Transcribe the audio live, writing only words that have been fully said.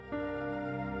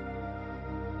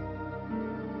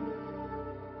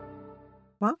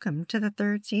Welcome to the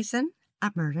third season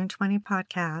of Murder in 20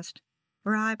 podcast,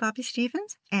 where I, Bobby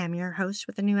Stevens, am your host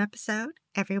with a new episode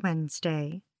every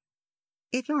Wednesday.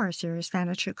 If you're a serious fan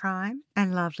of true crime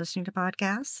and love listening to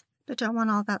podcasts, but don't want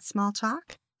all that small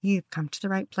talk, you've come to the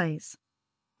right place.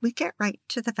 We get right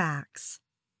to the facts.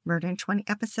 Murder in 20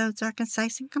 episodes are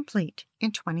concise and complete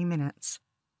in 20 minutes.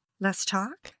 Less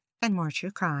talk and more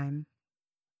true crime.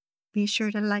 Be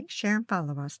sure to like, share, and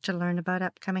follow us to learn about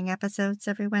upcoming episodes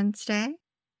every Wednesday.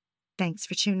 Thanks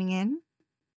for tuning in.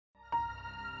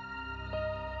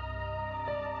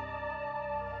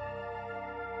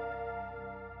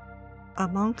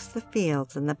 Amongst the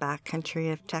fields in the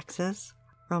backcountry of Texas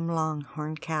roam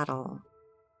longhorn cattle.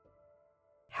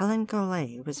 Helen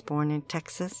Golay was born in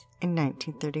Texas in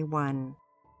 1931.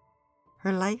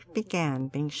 Her life began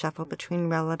being shuffled between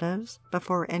relatives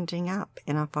before ending up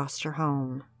in a foster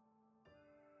home.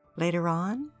 Later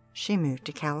on, she moved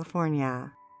to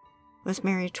California, was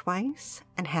married twice,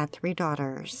 and had 3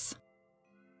 daughters.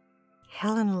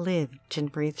 Helen lived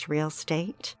and breathed real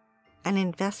estate and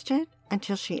invested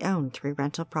until she owned 3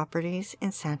 rental properties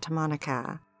in Santa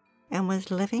Monica and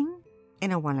was living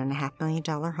in a $1.5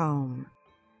 million home,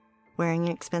 wearing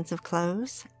expensive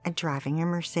clothes and driving a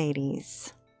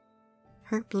Mercedes.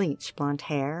 Her bleached blonde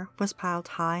hair was piled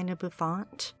high in a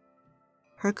bouffant,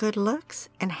 her good looks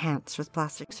enhanced with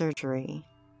plastic surgery.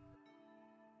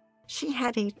 She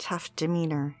had a tough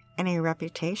demeanor and a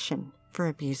reputation for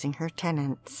abusing her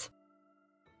tenants.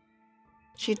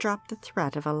 She dropped the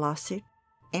threat of a lawsuit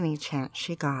any chance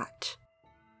she got.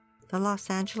 The Los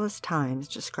Angeles Times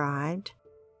described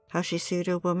how she sued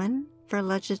a woman for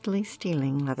allegedly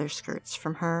stealing leather skirts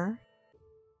from her.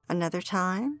 Another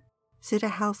time, sued a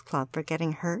health club for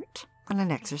getting hurt on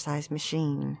an exercise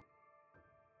machine.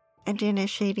 And in a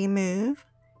shady move,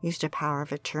 used a power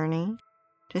of attorney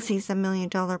to seize $1 million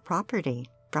property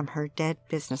from her dead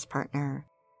business partner,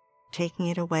 taking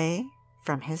it away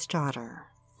from his daughter.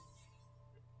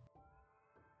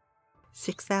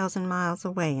 6,000 miles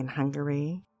away in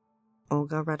Hungary,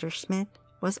 Olga Rutterschmidt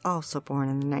was also born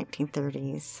in the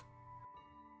 1930s.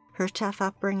 Her tough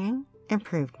upbringing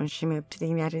improved when she moved to the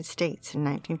United States in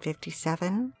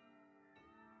 1957.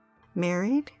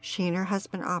 Married, she and her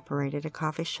husband operated a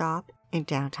coffee shop in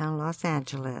downtown Los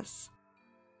Angeles.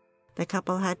 The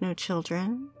couple had no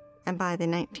children, and by the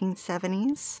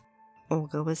 1970s,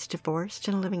 Olga was divorced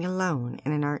and living alone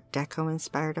in an Art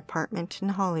Deco-inspired apartment in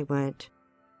Hollywood,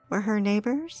 where her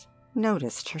neighbors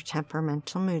noticed her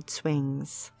temperamental mood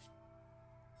swings.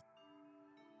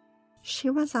 She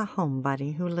was a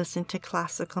homebody who listened to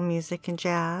classical music and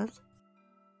jazz.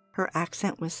 Her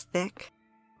accent was thick,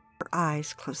 her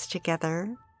eyes close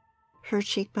together, her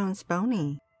cheekbones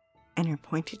bony, and her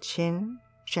pointed chin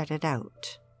jutted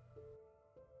out.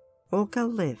 Olga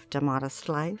lived a modest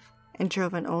life and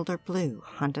drove an older blue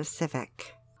Honda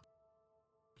Civic.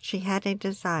 She had a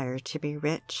desire to be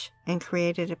rich and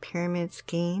created a pyramid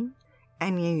scheme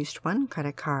and used one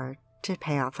credit card to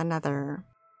pay off another.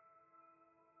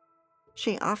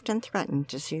 She often threatened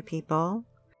to sue people,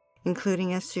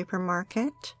 including a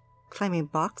supermarket, claiming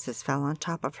boxes fell on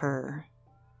top of her.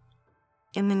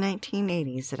 In the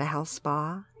 1980s at a health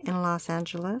spa in Los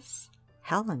Angeles,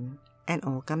 Helen and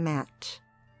Olga met.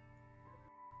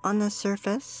 On the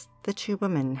surface, the 2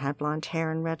 women had blonde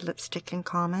hair and red lipstick in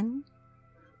common,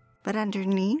 but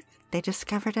underneath they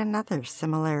discovered another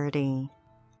similarity: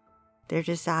 their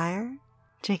desire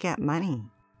to get money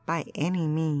by any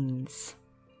means.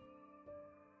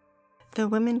 The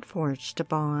women forged a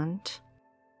bond.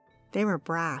 They were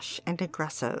brash and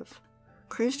aggressive,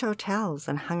 cruised hotels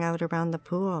and hung out around the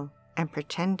pool and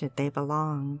pretended they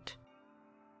belonged.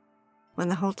 When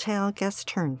the hotel guests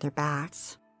turned their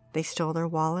backs, they stole their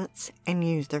wallets and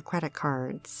used their credit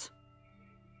cards.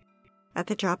 At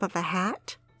the drop of a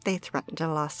hat, they threatened a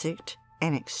lawsuit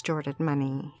and extorted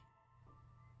money.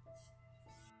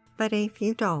 But a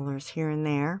few dollars here and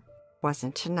there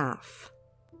wasn't enough.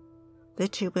 The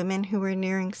 2 women, who were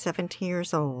nearing 70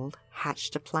 years old,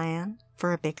 hatched a plan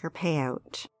for a bigger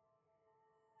payout.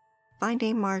 Find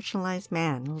a marginalized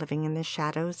man living in the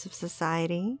shadows of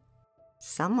society,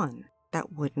 someone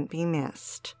that wouldn't be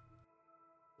missed.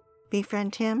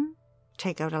 Befriend him,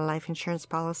 take out a life insurance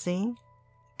policy,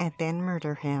 and then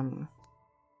murder him.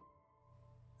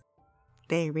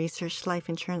 They researched life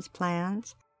insurance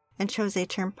plans and chose a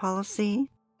term policy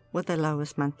with the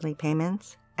lowest monthly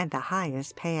payments and the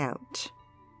highest payout.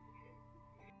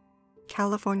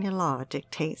 California law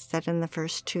dictates that in the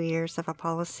first 2 years of a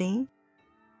policy,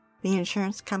 the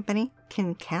insurance company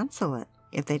can cancel it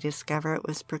if they discover it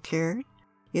was procured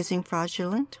using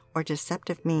fraudulent or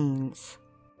deceptive means.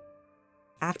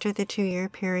 After the 2-year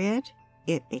period,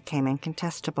 it became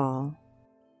incontestable.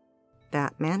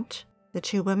 That meant the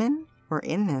two women were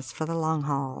in this for the long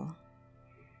haul.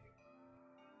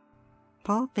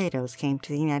 Paul Vados came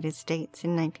to the United States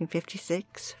in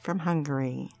 1956 from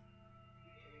Hungary.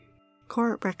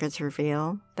 Court records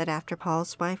reveal that after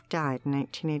Paul's wife died in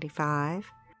 1985,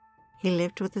 he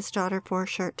lived with his daughter for a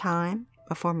short time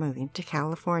before moving to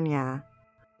California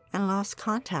and lost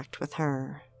contact with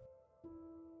her.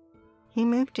 He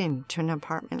moved into an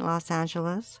apartment in Los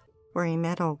Angeles where he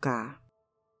met Olga.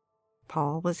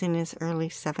 Paul was in his early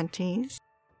 70s,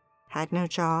 had no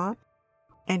job,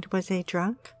 and was a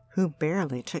drunk who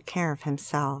barely took care of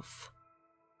himself.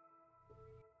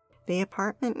 The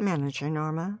apartment manager,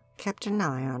 Norma, kept an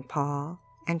eye on Paul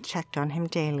and checked on him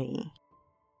daily.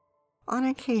 On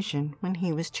occasion, when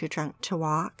he was too drunk to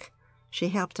walk, she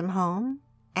helped him home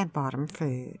and bought him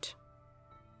food.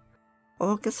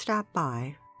 Olga stopped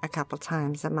by a couple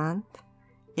times a month,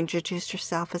 introduced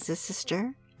herself as his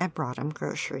sister, and brought him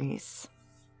groceries.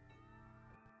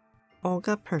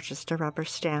 Olga purchased a rubber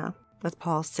stamp with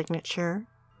Paul's signature,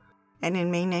 and in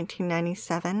May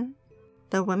 1997,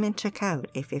 the women took out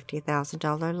a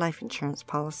 $50,000 life insurance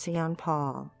policy on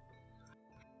Paul.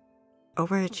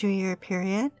 Over a 2-year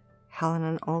period, Helen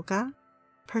and Olga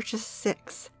purchased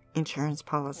 6 insurance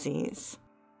policies.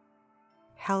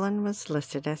 Helen was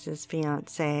listed as his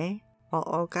fiancée, while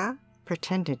Olga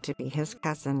pretended to be his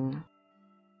cousin.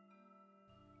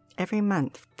 Every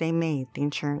month, they made the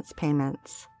insurance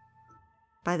payments.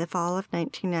 By the fall of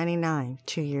 1999,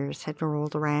 2 years had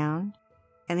rolled around,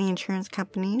 and the insurance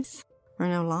companies were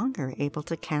no longer able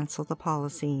to cancel the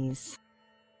policies.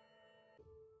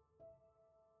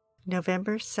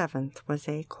 November 7th was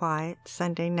a quiet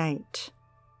Sunday night.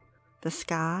 The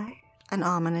sky an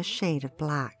ominous shade of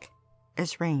black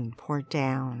as rain poured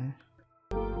down.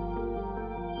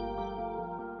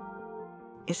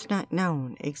 It's not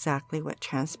known exactly what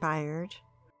transpired,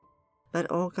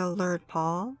 but Olga lured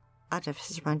Paul out of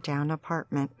his rundown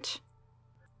apartment.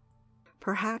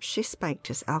 Perhaps she spiked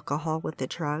his alcohol with the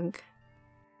drug.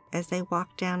 As they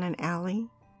walked down an alley,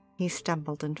 he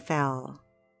stumbled and fell.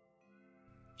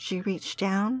 She reached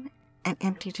down and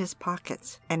emptied his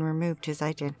pockets and removed his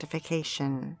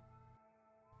identification,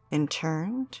 then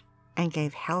turned and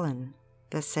gave Helen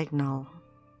the signal.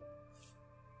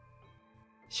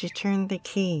 She turned the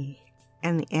key,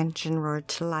 and the engine roared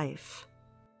to life.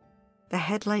 The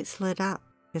headlights lit up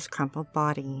his crumpled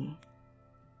body.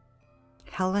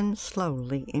 Helen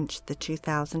slowly inched the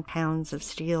 2,000 pounds of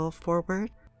steel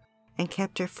forward and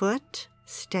kept her foot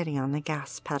steady on the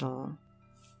gas pedal.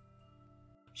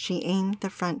 She aimed the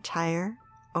front tire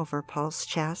over Paul's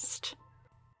chest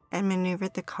and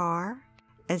maneuvered the car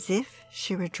as if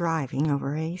she were driving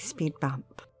over a speed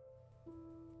bump.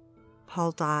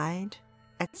 Paul died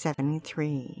at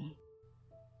 73.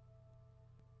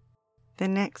 The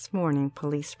next morning,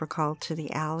 police were called to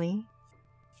the alley.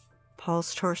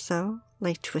 Paul's torso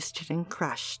lay twisted and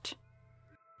crushed,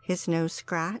 his nose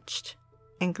scratched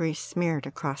and grease smeared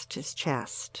across his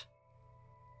chest.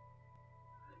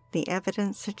 The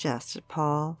evidence suggested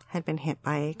Paul had been hit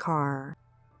by a car,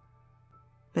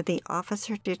 but the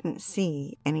officer didn't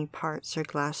see any parts or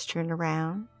glass strewn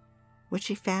around, which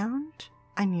he found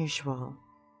unusual.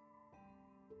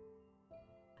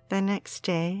 The next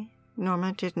day,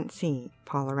 Norma didn't see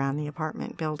Paul around the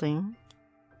apartment building.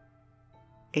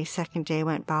 A second day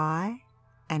went by,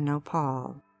 and no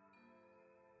Paul.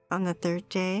 On the third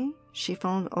day, she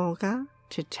phoned Olga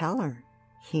to tell her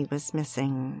he was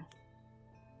missing.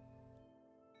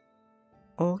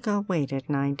 Olga waited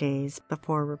 9 days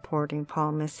before reporting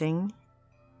Paul missing.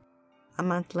 A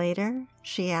month later,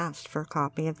 she asked for a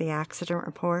copy of the accident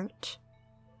report,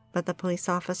 but the police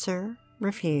officer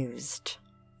refused.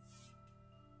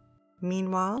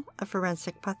 Meanwhile, a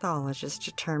forensic pathologist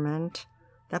determined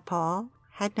that Paul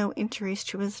had no injuries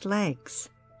to his legs,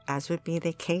 as would be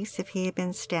the case if he had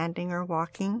been standing or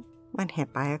walking when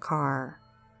hit by a car.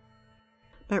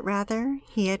 But rather,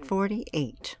 he had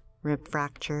 48 rib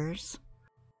fractures.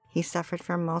 He suffered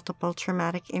from multiple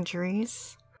traumatic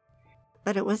injuries,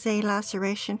 but it was a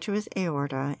laceration to his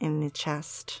aorta in the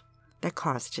chest that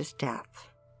caused his death.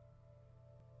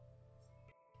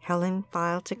 Helen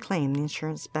filed to claim the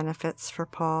insurance benefits for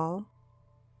Paul.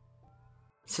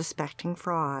 Suspecting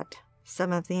fraud,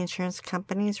 some of the insurance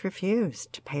companies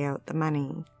refused to pay out the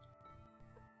money.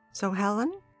 So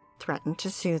Helen threatened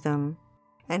to sue them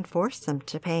and force them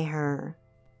to pay her,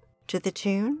 to the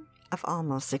tune of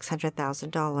almost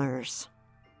 $600,000.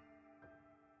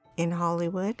 In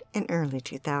Hollywood in early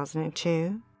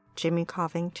 2002, Jimmy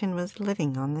Covington was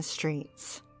living on the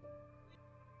streets.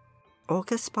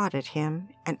 Olga spotted him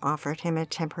and offered him a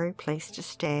temporary place to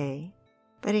stay,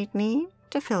 but he'd need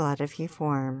to fill out a few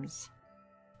forms.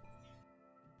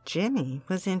 Jimmy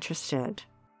was interested.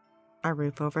 A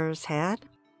roof over his head,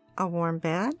 a warm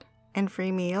bed, and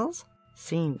free meals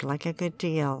seemed like a good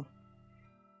deal.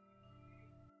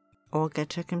 Olga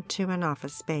took him to an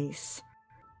office space.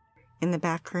 In the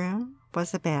back room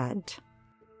was a bed.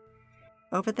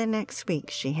 Over the next week,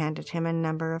 she handed him a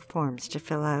number of forms to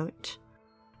fill out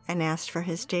and asked for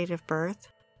his date of birth,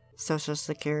 social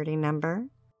security number,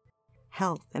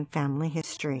 health and family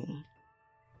history.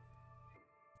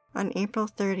 On April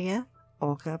 30th,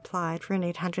 Olga applied for an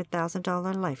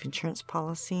 $800,000 life insurance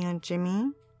policy on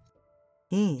Jimmy.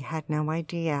 He had no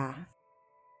idea.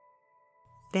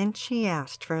 Then she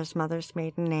asked for his mother's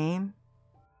maiden name,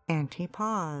 and he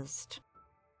paused.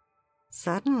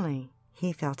 Suddenly,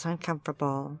 he felt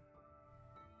uncomfortable.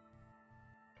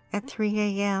 At 3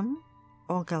 a.m.,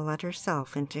 Olga let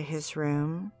herself into his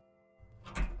room.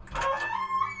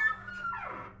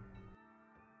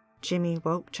 Jimmy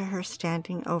woke to her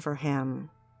standing over him.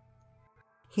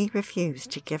 He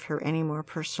refused to give her any more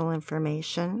personal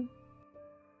information.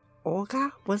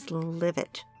 Olga was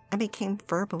livid and became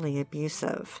verbally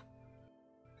abusive.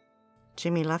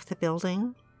 Jimmy left the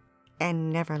building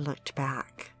and never looked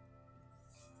back.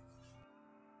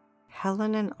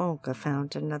 Helen and Olga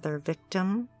found another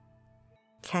victim.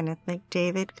 Kenneth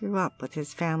McDavid grew up with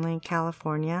his family in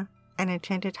California and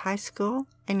attended high school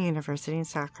and university in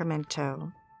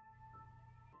Sacramento.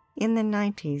 In the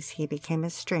 90s, he became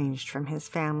estranged from his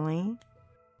family,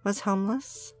 was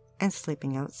homeless, and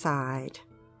sleeping outside.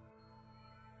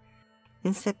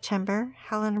 In September,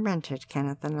 Helen rented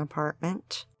Kenneth an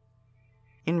apartment.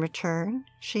 In return,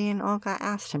 she and Olga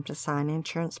asked him to sign an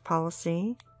insurance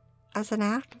policy as an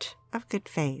act of good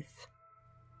faith.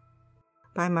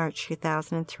 By March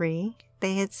 2003,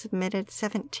 they had submitted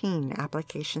 17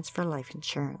 applications for life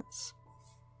insurance.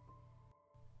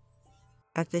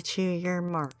 As the 2-year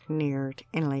mark neared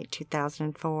in late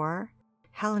 2004,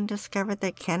 Helen discovered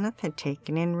that Kenneth had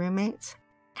taken in roommates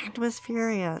and was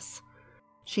furious.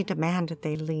 She demanded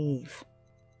they leave.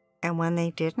 And when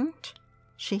they didn't,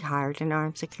 she hired an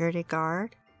armed security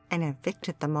guard and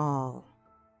evicted them all.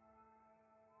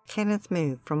 Kenneth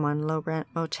moved from one low-rent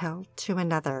motel to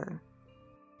another.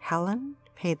 Helen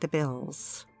paid the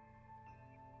bills.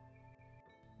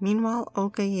 Meanwhile,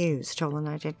 Olga used stolen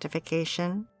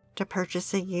identification to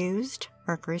purchase a used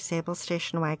Mercury Sable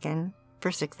station wagon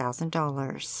for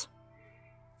 $6,000.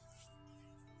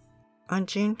 On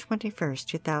June 21,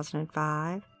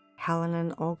 2005, Helen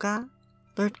and Olga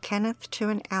lured Kenneth to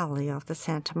an alley off the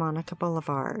Santa Monica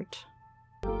Boulevard.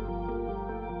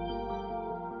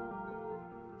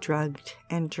 Drugged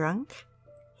and drunk,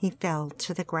 he fell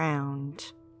to the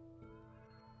ground.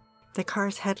 The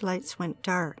car's headlights went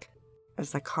dark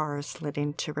as the car slid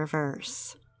into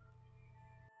reverse.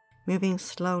 Moving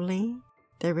slowly,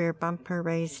 the rear bumper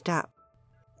raised up,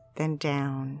 then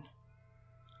down.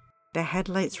 The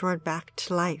headlights roared back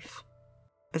to life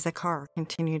as the car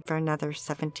continued for another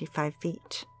 75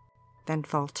 feet, then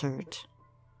faltered.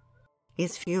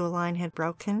 His fuel line had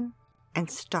broken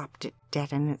and stopped it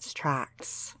dead in its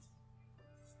tracks.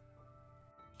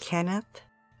 Kenneth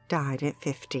died at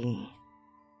 50.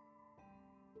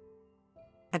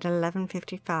 At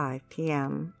 11:55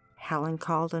 p.m., Helen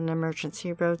called an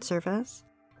emergency road service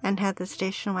and had the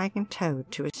station wagon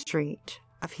towed to a street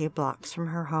a few blocks from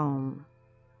her home.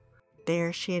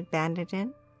 There she abandoned it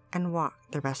and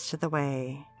walked the rest of the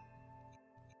way.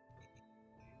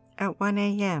 At 1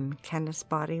 a.m., Kenneth's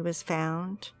body was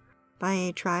found by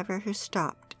a driver who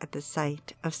stopped at the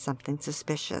sight of something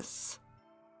suspicious.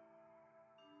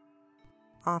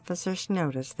 Officers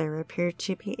noticed there appeared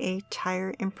to be a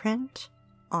tire imprint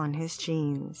on his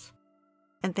jeans,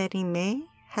 and that he may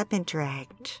have been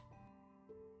dragged.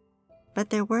 But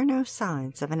there were no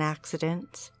signs of an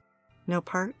accident, no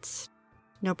parts,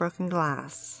 no broken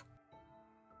glass.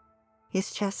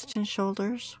 His chest and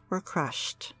shoulders were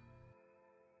crushed.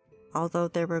 Although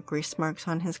there were grease marks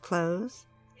on his clothes,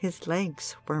 his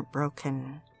legs weren't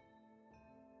broken.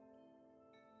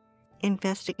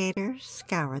 Investigators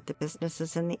scoured the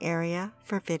businesses in the area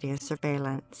for video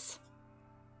surveillance.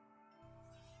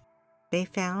 They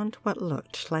found what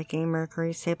looked like a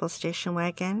Mercury Sable station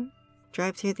wagon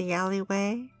drive through the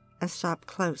alleyway and stop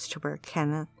close to where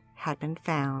Kenneth had been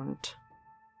found.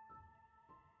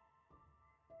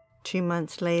 2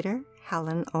 months later,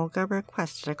 Helen and Olga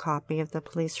requested a copy of the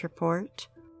police report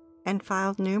and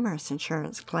filed numerous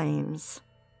insurance claims.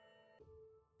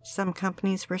 Some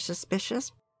companies were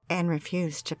suspicious and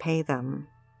refused to pay them.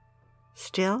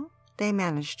 Still, they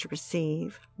managed to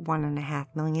receive $1.5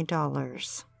 million.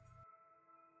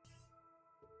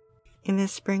 In the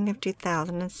spring of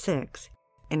 2006,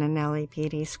 in an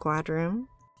LAPD squad room,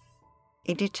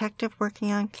 a detective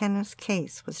working on Kenneth's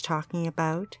case was talking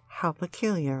about how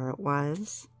peculiar it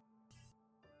was,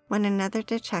 when another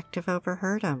detective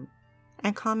overheard him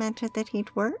and commented that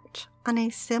he'd worked on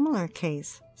a similar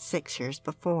case 6 years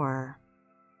before.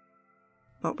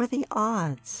 What were the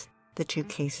odds the two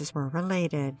cases were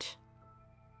related?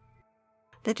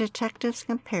 The detectives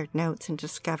compared notes and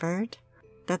discovered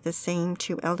that the same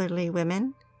two elderly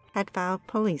women had filed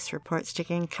police reports to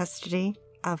gain custody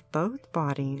of both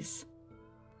bodies,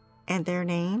 and their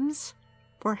names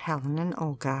were Helen and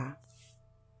Olga.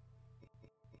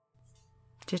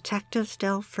 Detectives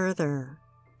delved further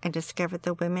and discovered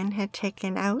the women had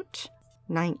taken out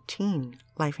 19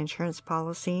 life insurance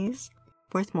policies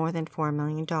worth more than $4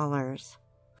 million,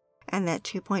 and that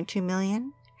 $2.2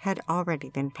 million had already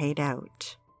been paid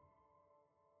out.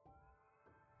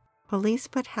 Police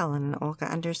put Helen and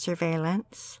Olga under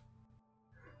surveillance.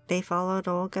 They followed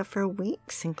Olga for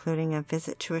weeks, including a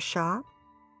visit to a shop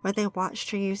where they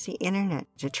watched her use the internet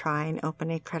to try and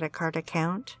open a credit card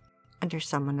account under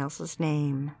someone else's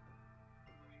name.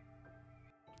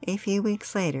 A few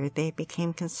weeks later, they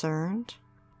became concerned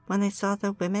when they saw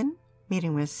the women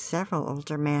meeting with several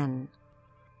older men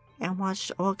and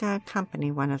watched Olga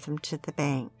accompany one of them to the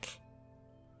bank.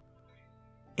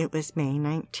 It was May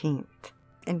 19th,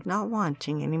 and not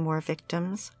wanting any more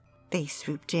victims, they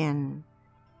swooped in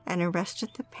and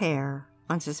arrested the pair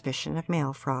on suspicion of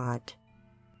mail fraud.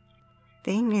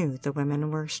 They knew the women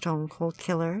were stone-cold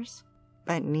killers,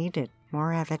 but needed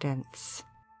more evidence.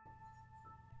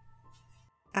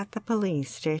 At the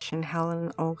police station, Helen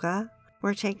and Olga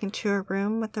were taken to a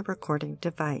room with a recording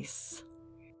device.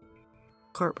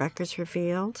 Court records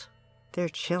revealed their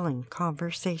chilling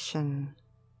conversation.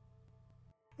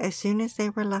 As soon as they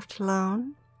were left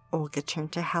alone, Olga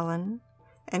turned to Helen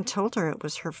and told her it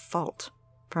was her fault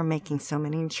for making so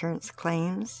many insurance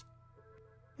claims,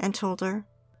 and told her,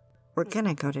 "We're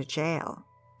gonna go to jail.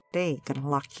 They gonna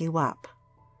lock you up."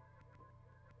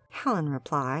 Helen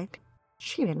replied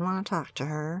she didn't want to talk to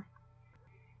her.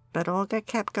 But Olga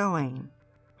kept going.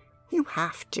 "You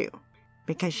have to,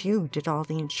 because you did all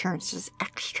the insurances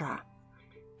extra.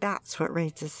 That's what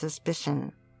raises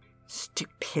suspicion.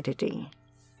 Stupidity."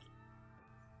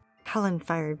 Helen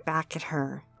fired back at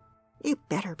her. "You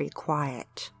better be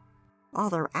quiet. All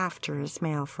they're after is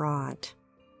mail fraud."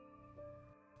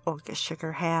 Olga shook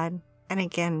her head and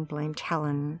again blamed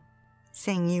Helen,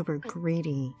 saying you were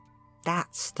greedy.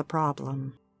 That's the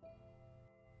problem.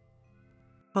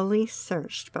 Police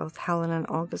searched both Helen and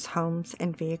Olga's homes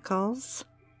and vehicles.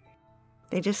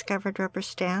 They discovered rubber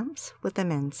stamps with the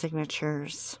men's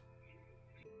signatures.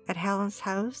 At Helen's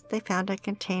house, they found a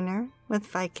container with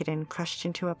Vicodin crushed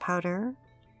into a powder,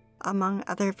 among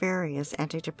other various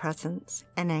antidepressants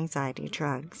and anxiety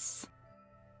drugs.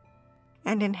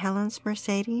 And in Helen's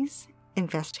Mercedes,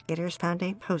 investigators found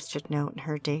a post-it note in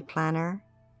her day planner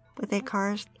with a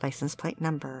car's license plate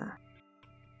number.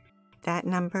 That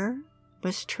number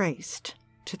was traced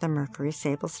to the Mercury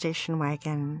Sable station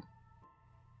wagon.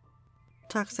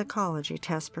 Toxicology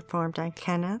tests performed on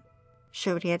Kenneth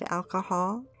showed he had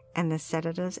alcohol and the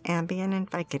sedatives Ambien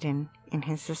and Vicodin in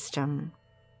his system.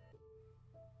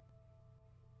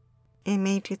 In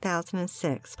May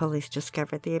 2006, police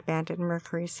discovered the abandoned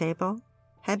Mercury Sable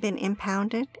had been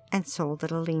impounded and sold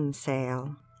at a lien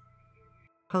sale.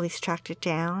 Police tracked it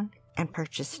down and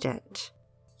purchased it.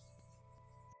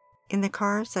 In the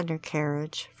car's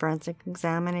undercarriage, forensic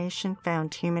examination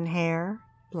found human hair,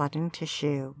 blood, and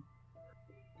tissue.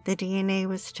 The DNA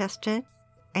was tested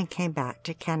and came back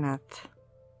to Kenneth.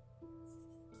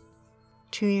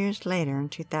 2 years later, in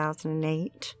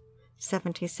 2008,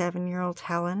 77-year-old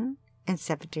Helen and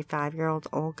 75-year-old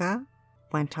Olga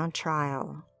went on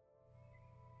trial.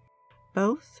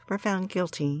 Both were found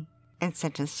guilty and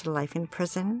sentenced to life in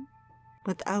prison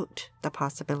without the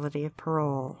possibility of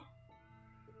parole.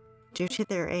 Due to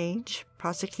their age,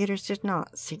 prosecutors did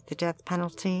not seek the death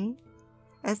penalty,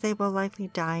 as they will likely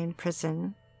die in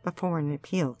prison before an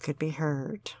appeal could be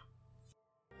heard.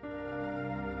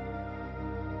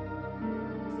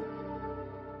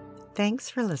 Thanks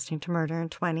for listening to Murder in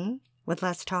 20, with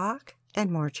less talk and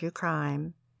more true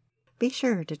crime. Be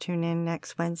sure to tune in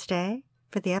next Wednesday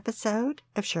for the episode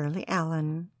of Shirley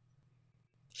Allen.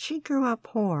 She grew up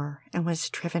poor and was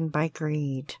driven by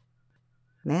greed.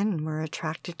 Men were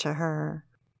attracted to her,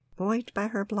 buoyed by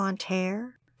her blonde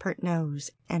hair, pert nose,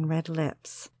 and red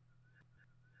lips.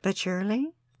 But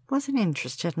Shirley wasn't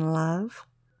interested in love.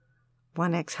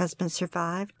 One ex-husband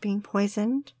survived being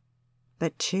poisoned,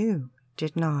 but 2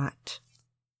 did not.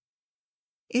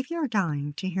 If you're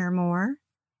dying to hear more,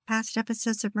 past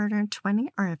episodes of Murder in 20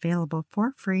 are available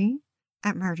for free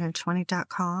at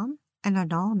murderin20.com and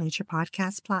on all major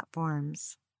podcast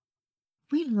platforms.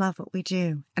 We love what we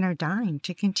do and are dying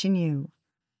to continue.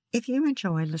 If you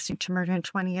enjoy listening to Murder in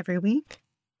 20 every week,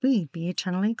 we'd be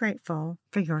eternally grateful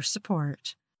for your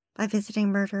support by visiting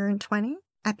Murder in 20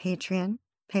 at Patreon,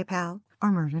 PayPal,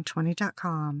 or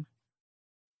murderin20.com.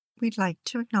 We'd like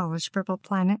to acknowledge Purple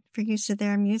Planet for use of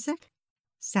their music,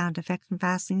 sound effects from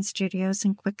Vaseline Studios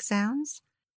and Quick Sounds,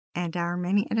 and our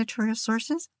many editorial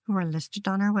sources who are listed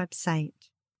on our website.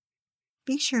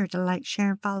 Be sure to like, share,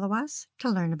 and follow us to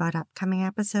learn about upcoming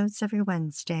episodes every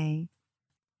Wednesday.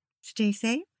 Stay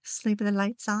safe, sleep with the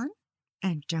lights on,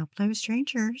 and don't play with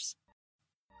strangers.